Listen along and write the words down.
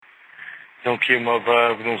Don't kill my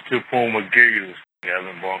vibe, don't step on my gators. I've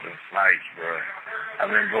been bumping Snipes, bro. I've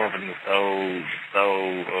been bumping the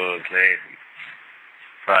classic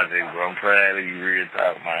project, bro. I'm proud of you, real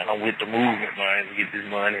talk, man. I'm with the movement, man, to get this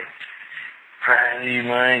money. Proud of you,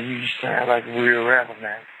 man. You sound like a real rapper,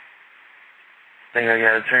 man. Think I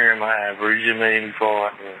gotta turn my eye, bro. You just made me fall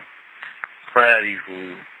out there. Proud of you,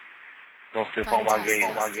 fool. Don't step on my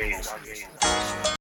gators.